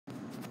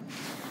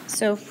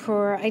So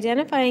for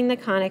identifying the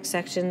conic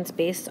sections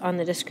based on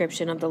the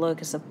description of the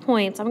locus of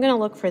points, I'm going to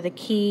look for the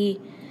key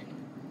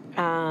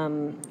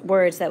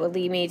words that would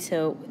lead me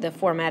to the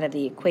format of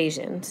the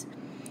equations.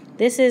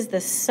 This is the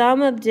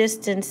sum of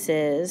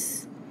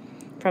distances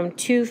from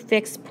two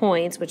fixed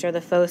points, which are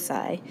the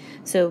foci.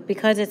 So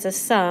because it's a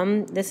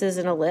sum, this is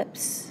an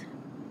ellipse.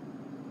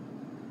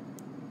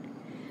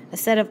 A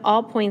set of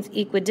all points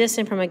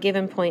equidistant from a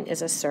given point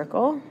is a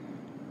circle.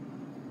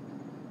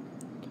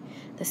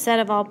 The set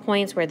of all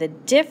points where the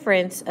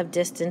difference of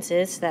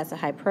distances, so that's a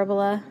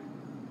hyperbola.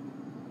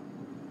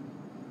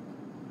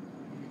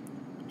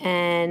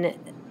 And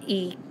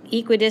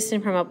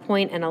equidistant from a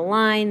point and a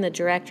line, the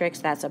directrix,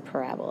 that's a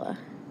parabola.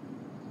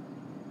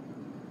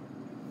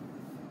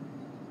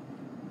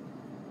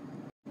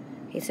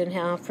 Okay, so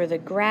now for the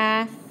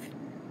graph,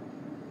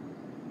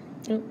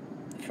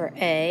 for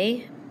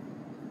A,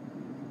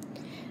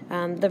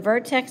 the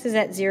vertex is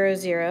at 0,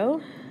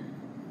 0.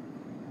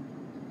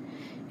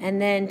 And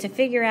then to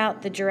figure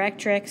out the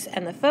directrix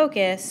and the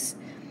focus,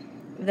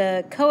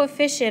 the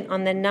coefficient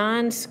on the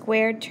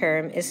non-squared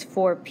term is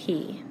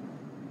 4p.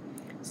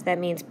 So that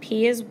means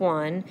p is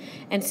 1.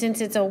 And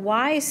since it's a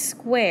y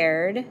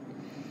squared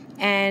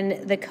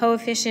and the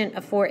coefficient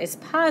of 4 is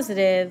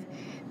positive,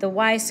 the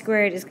y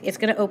squared is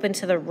going to open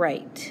to the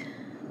right.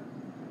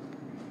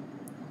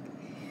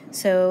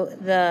 So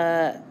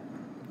the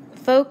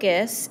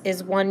focus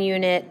is 1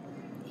 unit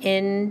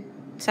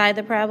inside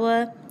the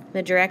parabola.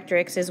 The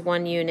directrix is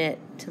 1 unit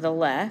to the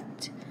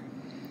left.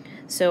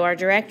 So our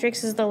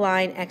directrix is the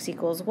line x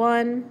equals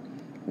 1.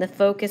 The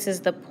focus is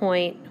the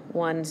point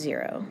 1,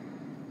 0.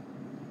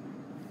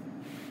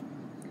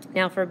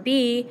 Now for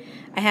B,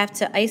 I have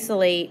to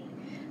isolate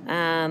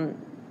the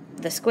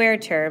square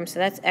term. So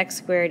that's x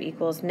squared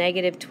equals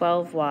negative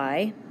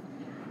 12y.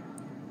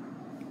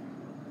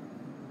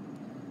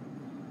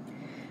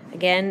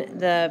 Again,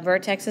 the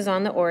vertex is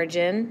on the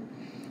origin.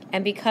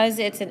 And because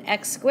it's an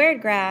x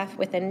squared graph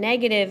with a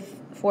negative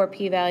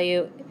 4p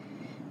value,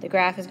 the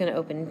graph is going to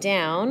open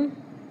down.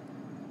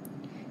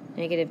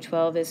 Negative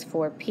 12 is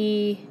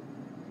 4p.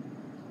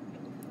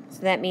 So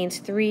that means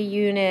 3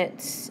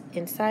 units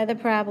inside the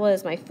parabola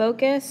is my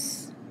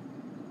focus.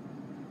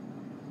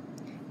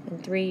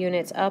 And 3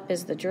 units up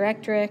is the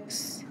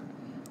directrix.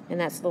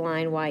 And that's the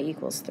line y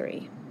equals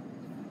 3.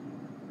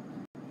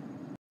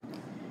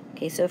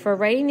 Okay, so for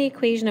writing the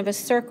equation of a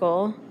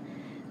circle,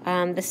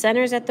 the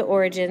center is at the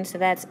origin, so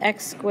that's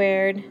x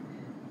squared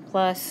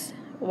plus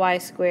y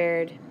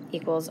squared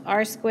equals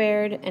r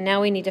squared. And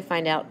now we need to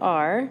find out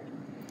r.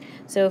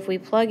 So if we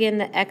plug in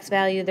the x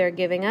value they're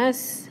giving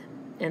us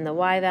and the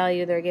y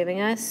value they're giving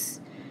us,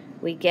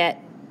 we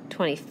get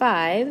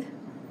 25.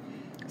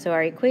 So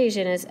our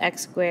equation is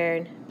x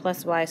squared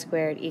plus y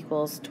squared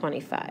equals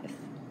 25.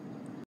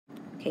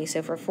 Okay,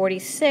 so for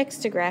 46,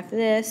 to graph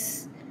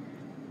this,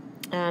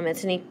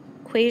 it's an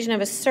equation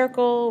of a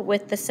circle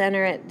with the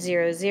center at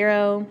 0,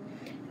 0.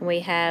 And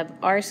we have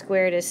r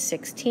squared is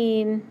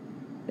 16,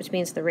 which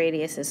means the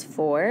radius is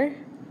 4.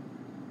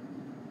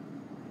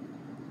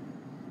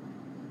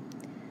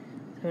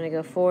 I'm going to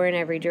go 4 in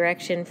every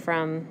direction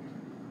from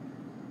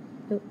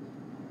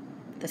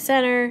the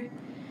center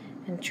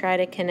and try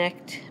to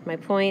connect my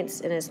points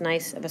in as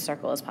nice of a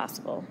circle as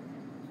possible.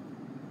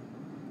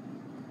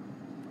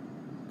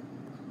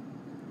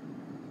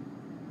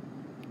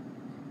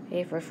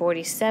 Okay, for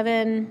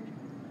 47,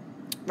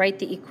 write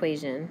the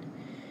equation.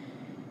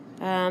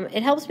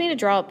 It helps me to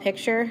draw a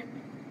picture.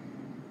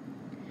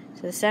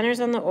 So the center's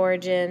on the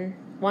origin.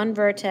 One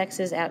vertex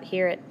is out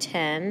here at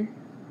 10.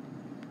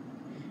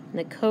 And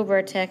the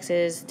co-vertex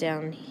is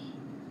down,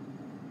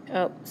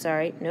 oh,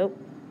 sorry, nope.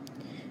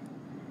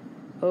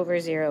 Over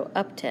 0,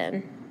 up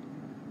 10.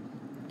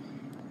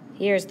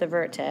 Here's the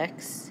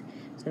vertex.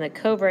 So the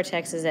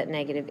co-vertex is at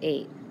negative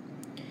 8.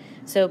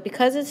 So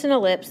because it's an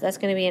ellipse, that's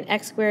going to be an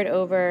x squared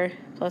over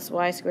plus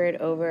y squared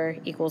over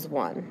equals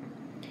 1.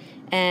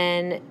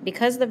 And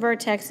because the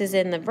vertex is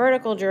in the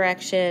vertical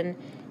direction,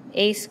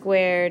 a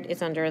squared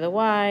is under the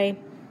y,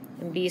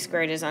 and b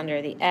squared is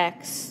under the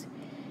x.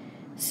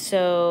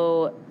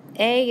 So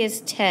a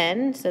is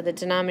 10, so the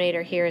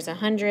denominator here is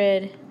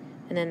 100,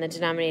 and then the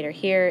denominator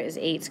here is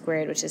 8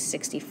 squared, which is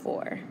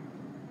 64.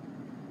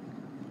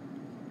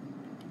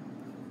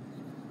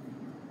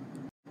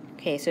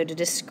 Okay, so to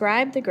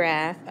describe the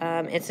graph,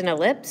 it's an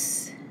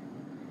ellipse.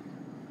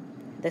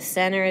 The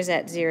center is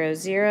at 0,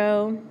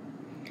 0.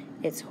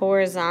 It's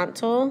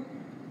horizontal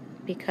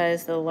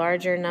because the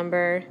larger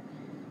number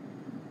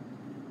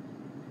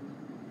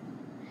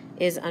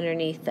is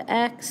underneath the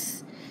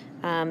x.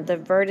 The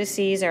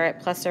vertices are at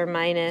plus or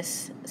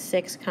minus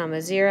 6,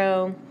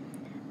 0.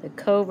 The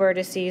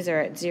co-vertices are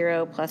at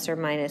 0, plus or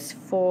minus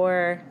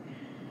 4.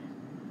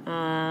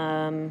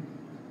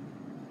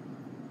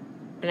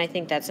 And I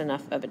think that's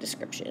enough of a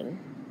description.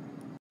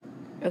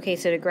 Okay,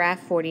 so to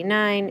graph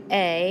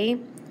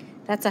 49a,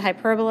 that's a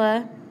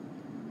hyperbola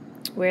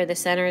where the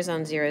center is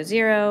on 0,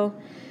 0.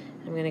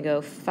 I'm going to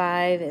go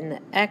 5 in the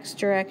x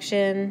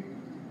direction,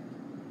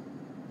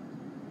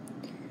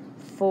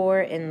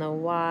 4 in the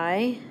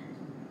y,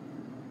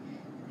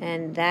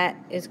 And that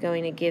is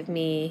going to give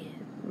me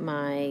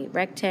my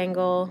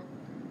rectangle.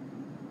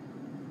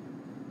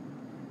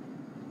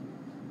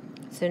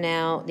 So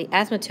now the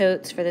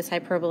asymptotes for this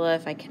hyperbola,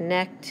 if I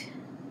connect,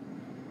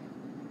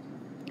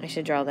 I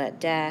should draw that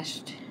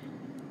dashed.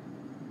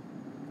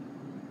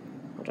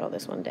 I'll draw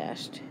this one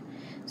dashed.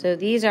 So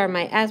these are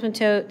my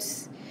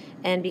asymptotes,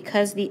 and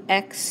because the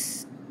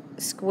x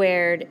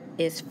squared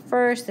is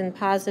first and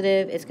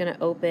positive, it's going to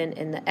open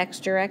in the x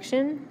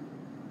direction.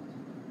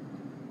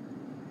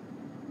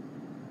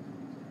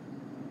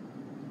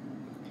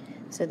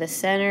 So the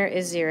center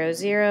is 0,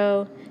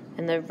 0,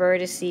 and the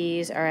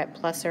vertices are at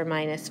plus or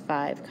minus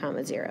 5,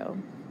 0.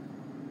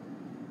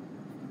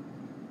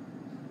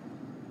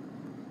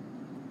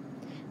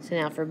 So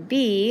now for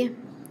B,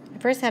 I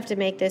first have to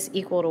make this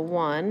equal to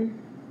 1.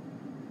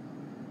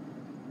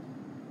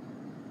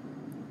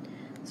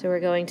 So we're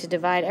going to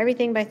divide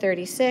everything by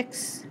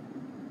 36.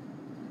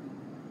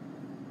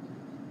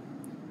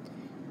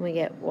 We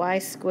get y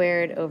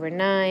squared over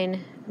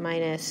 9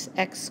 minus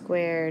x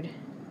squared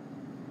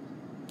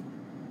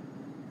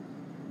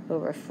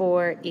over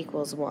 4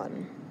 equals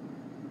 1.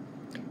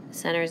 The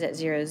center is at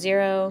 0,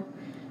 0.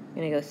 I'm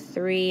going to go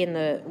 3 in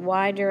the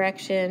y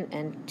direction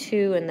and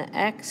 2 in the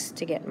x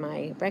to get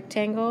my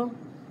rectangle.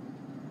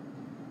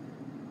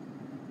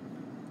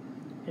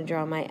 I'm going to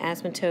draw my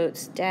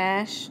asymptotes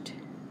dashed.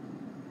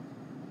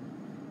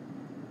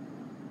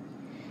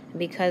 And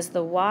because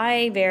the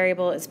y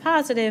variable is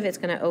positive, it's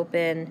going to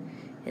open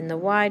in the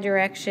y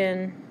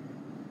direction.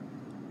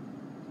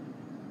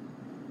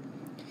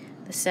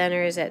 The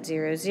center is at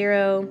 0,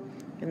 0,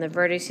 and the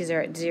vertices are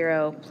at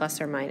 0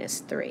 plus or minus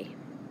 3.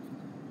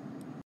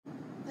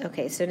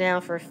 Okay, so now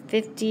for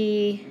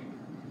 50,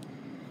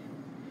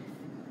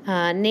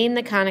 name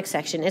the conic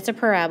section. It's a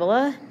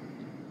parabola.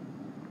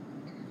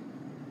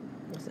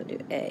 So do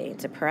A.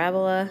 It's a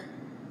parabola.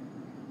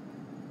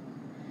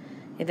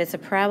 If it's a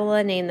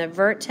parabola, name the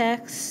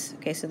vertex.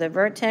 Okay, so the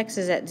vertex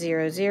is at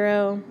 0,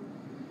 0.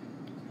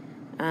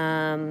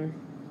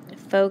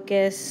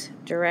 Focus,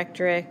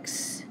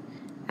 directrix,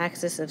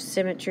 axis of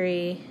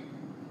symmetry,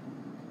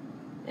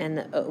 and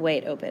the way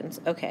it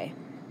opens. Okay.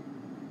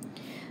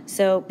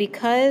 So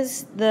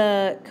because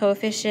the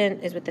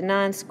coefficient is with the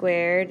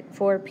non-squared,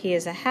 4p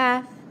is a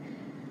half.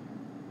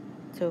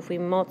 So if we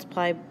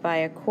multiply by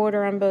a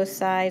quarter on both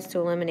sides to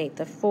eliminate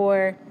the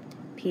 4,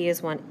 p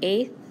is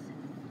 1/8.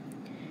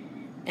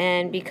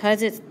 And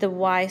because it's the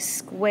y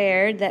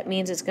squared, that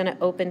means it's going to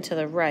open to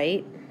the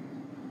right.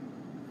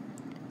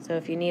 So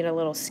if you need a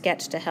little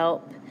sketch to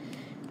help,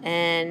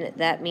 and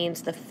that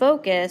means the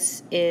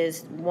focus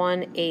is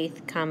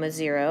 1/8,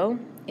 0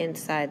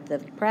 inside the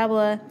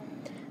parabola.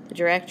 The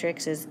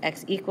directrix is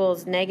x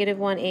equals negative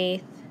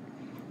 1/8,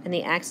 and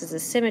the axis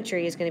of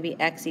symmetry is going to be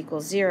x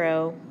equals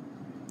 0.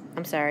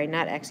 I'm sorry,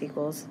 not x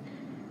equals.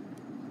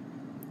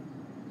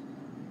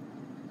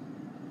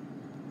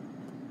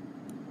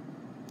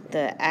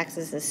 The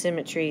axis of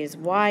symmetry is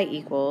y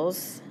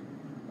equals,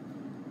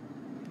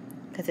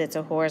 because it's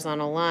a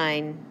horizontal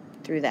line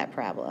through that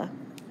parabola.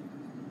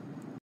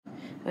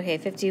 Okay,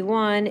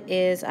 51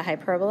 is a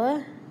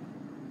hyperbola.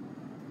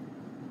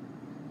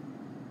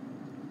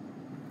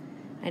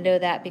 I know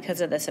that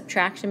because of the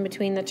subtraction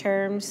between the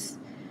terms.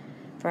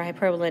 For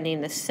hyperbola,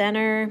 name the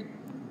center,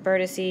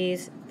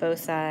 vertices,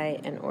 foci,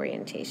 and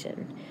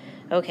orientation.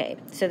 Okay,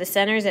 so the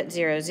center is at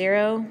 0,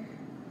 0.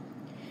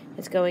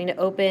 It's going to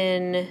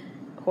open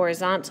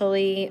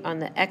horizontally on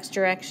the x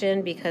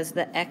direction because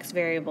the x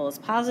variable is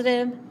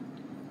positive.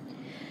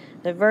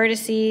 The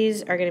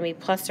vertices are going to be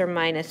plus or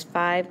minus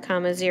 5,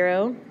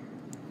 0.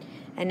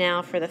 And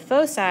now for the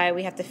foci,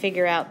 we have to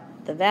figure out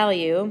the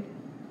value.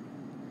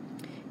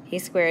 A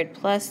squared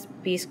plus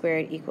b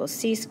squared equals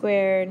c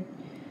squared.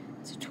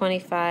 So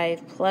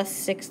 25 plus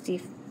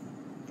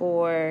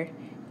 64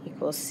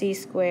 equals c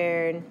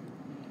squared.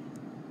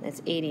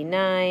 That's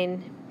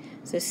 89.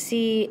 So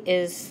c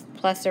is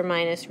plus or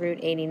minus root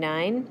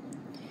 89.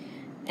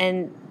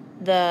 And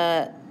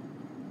the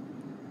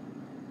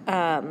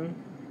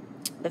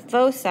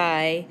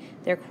foci,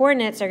 their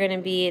coordinates are going to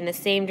be in the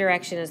same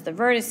direction as the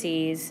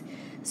vertices.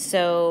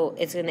 So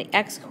it's in the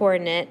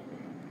x-coordinate.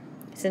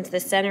 Since the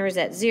center is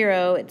at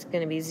 0, it's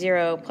going to be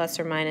 0 plus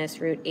or minus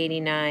root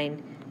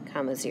 89,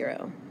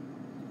 0.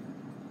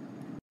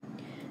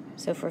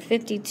 So for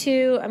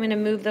 52, I'm going to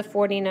move the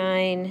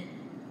 49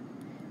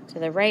 to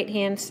the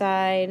right-hand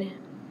side,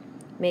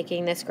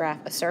 making this graph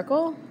a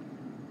circle.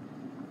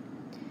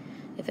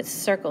 If it's a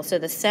circle, so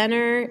the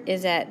center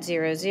is at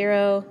 0,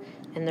 0,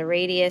 and the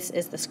radius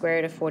is the square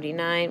root of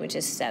 49, which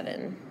is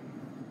 7.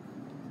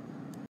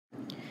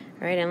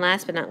 All right, and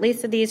last but not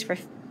least of these, for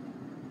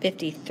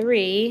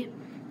 53,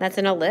 that's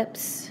an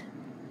ellipse.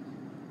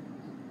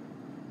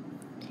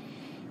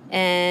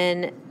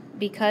 And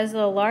because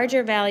the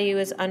larger value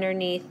is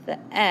underneath the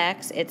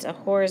x, it's a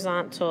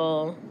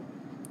horizontal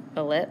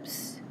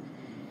ellipse.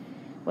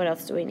 What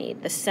else do we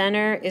need? The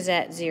center is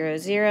at 0,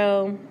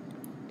 0.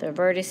 The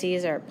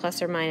vertices are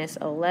plus or minus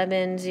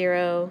 11,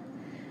 0.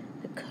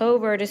 The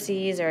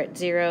co-vertices are at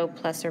 0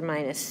 plus or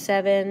minus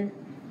 7.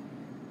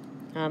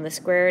 The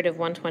square root of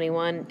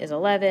 121 is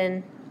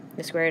 11.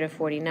 The square root of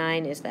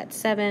 49 is that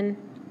 7.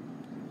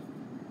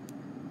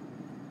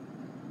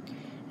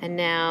 And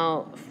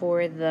now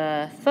for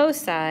the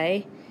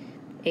foci,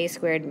 a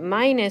squared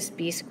minus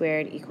b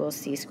squared equals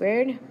c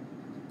squared.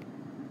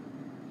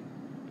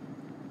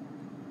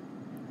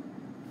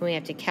 We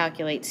have to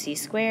calculate c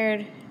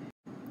squared.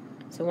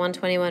 So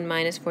 121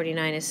 minus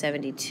 49 is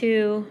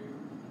 72.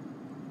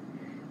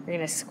 We're going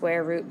to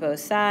square root both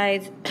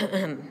sides.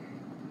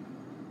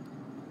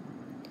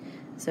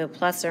 So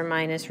plus or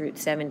minus root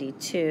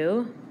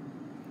 72.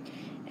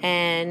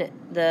 And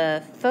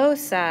the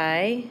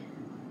foci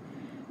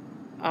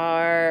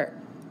are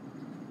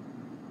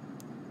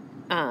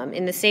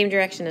in the same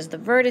direction as the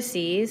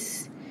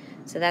vertices.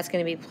 So that's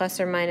going to be plus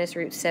or minus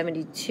root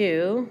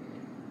 72.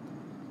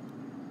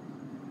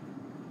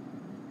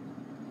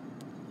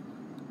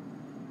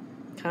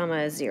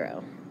 Comma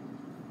 0.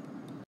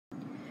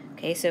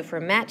 Okay, so for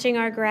matching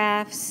our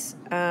graphs,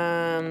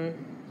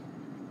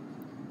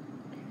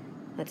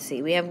 let's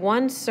see, we have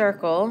one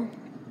circle.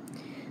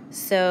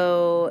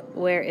 So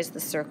where is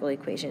the circle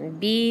equation?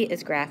 B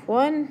is graph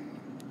 1.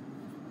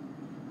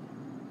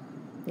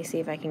 Let me see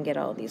if I can get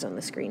all of these on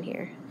the screen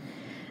here.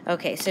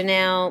 Okay, so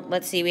now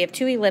let's see, we have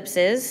two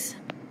ellipses,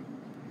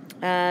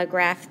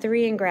 graph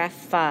 3 and graph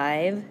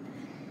 5.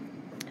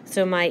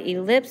 So my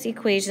ellipse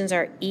equations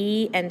are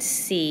E and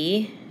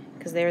C,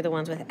 because they're the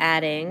ones with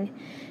adding.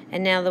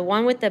 And now the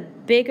one with the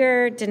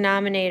bigger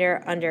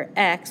denominator under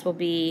X will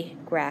be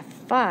graph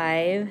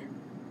 5.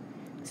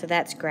 So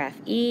that's graph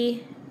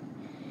E.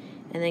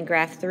 And then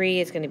graph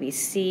 3 is going to be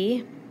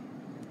C.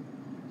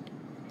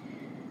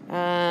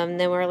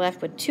 Then we're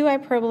left with 2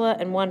 hyperbola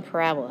and 1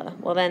 parabola.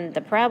 Well, then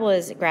the parabola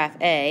is graph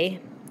A.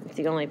 It's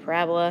the only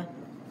parabola.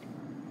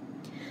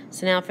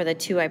 So now for the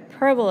 2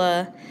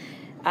 hyperbola,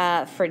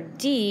 for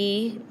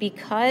D,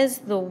 because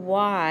the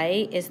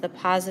y is the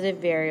positive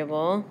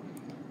variable,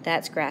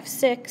 that's graph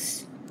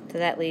 6, so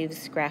that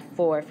leaves graph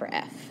 4 for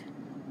F.